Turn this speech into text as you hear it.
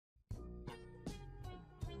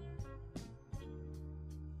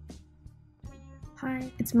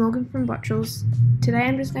Hi, it's Morgan from Bottrells. Today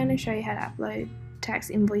I'm just going to show you how to upload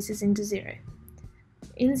tax invoices into Xero.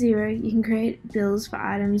 In Xero, you can create bills for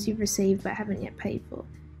items you've received but haven't yet paid for.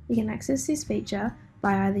 You can access this feature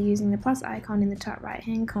by either using the plus icon in the top right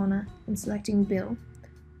hand corner and selecting Bill,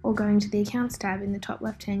 or going to the Accounts tab in the top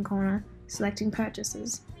left hand corner, selecting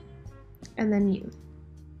Purchases, and then New.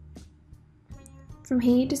 From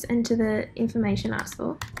here, just enter the information asked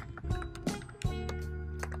for.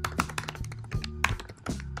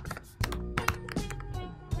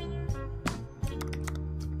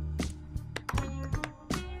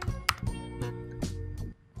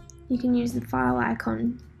 You can use the file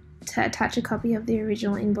icon to attach a copy of the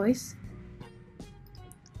original invoice,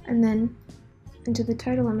 and then enter the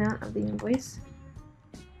total amount of the invoice.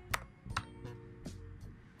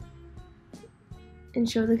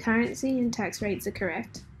 Ensure the currency and tax rates are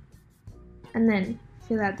correct, and then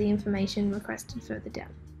fill out the information requested further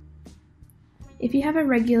down. If you have a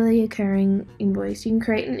regularly occurring invoice, you can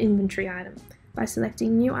create an inventory item by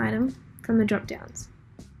selecting New Item from the drop-downs.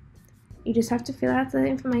 You just have to fill out the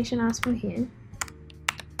information asked for here,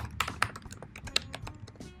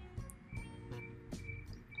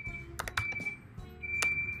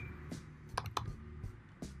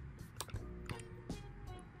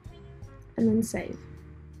 and then save.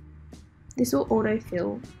 This will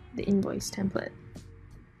autofill the invoice template.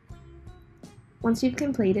 Once you've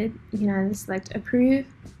completed, you can either select Approve,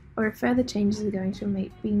 or if further changes are going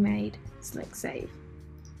to be made, select Save.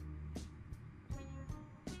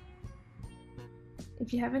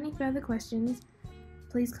 If you have any further questions,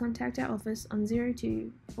 please contact our office on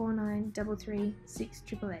 02 4933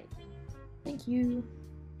 6888. Thank you.